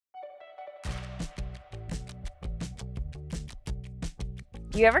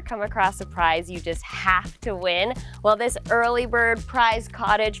Do you ever come across a prize you just have to win? Well, this early bird prize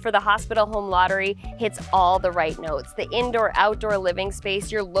cottage for the Hospital Home Lottery hits all the right notes. The indoor-outdoor living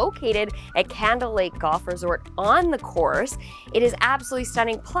space, you're located at Candle Lake Golf Resort on the course. It is absolutely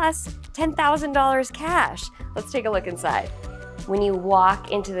stunning, plus $10,000 cash. Let's take a look inside. When you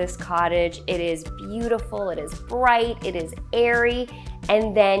walk into this cottage, it is beautiful, it is bright, it is airy,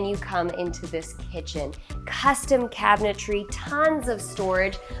 and then you come into this kitchen. Custom cabinetry, tons of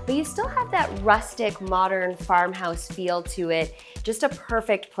storage, but you still have that rustic, modern farmhouse feel to it. Just a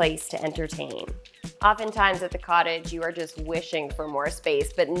perfect place to entertain. Oftentimes at the cottage, you are just wishing for more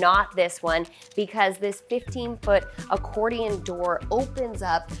space, but not this one, because this 15-foot accordion door opens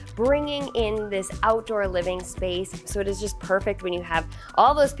up, bringing in this outdoor living space. So it is just perfect when you have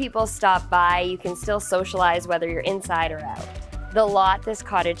all those people stop by. You can still socialize whether you're inside or out. The lot this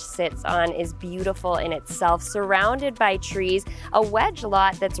cottage sits on is beautiful in itself, surrounded by trees, a wedge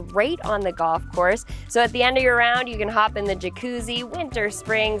lot that's right on the golf course. So at the end of your round, you can hop in the jacuzzi, winter,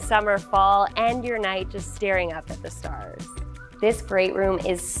 spring, summer, fall, end your night just staring up at the stars. This great room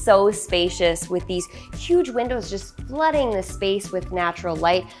is so spacious with these huge windows just flooding the space with natural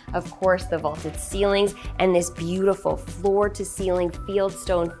light. Of course, the vaulted ceilings and this beautiful floor-to-ceiling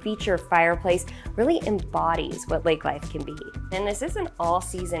fieldstone feature fireplace really embodies what lake life can be. And this is an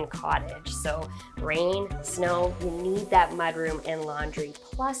all-season cottage, so rain, snow, you need that mudroom and laundry.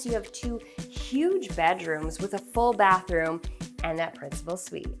 Plus, you have two huge bedrooms with a full bathroom and that principal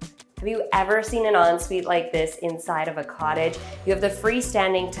suite. Have you ever seen an ensuite like this inside of a cottage? You have the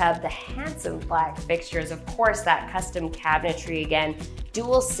freestanding tub, the handsome black fixtures, of course that custom cabinetry again,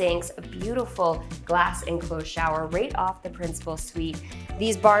 dual sinks, a beautiful glass enclosed shower right off the principal suite.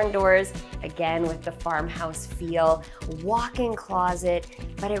 These barn doors, again with the farmhouse feel, walk-in closet,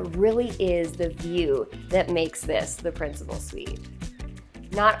 but it really is the view that makes this the principal suite.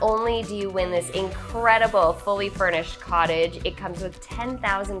 Not only do you win this incredible fully furnished cottage, it comes with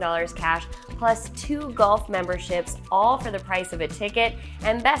 $10,000 cash plus 2 golf memberships, all for the price of a ticket.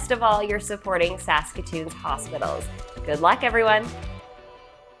 And best of all, you're supporting Saskatoon's hospitals. Good luck, everyone.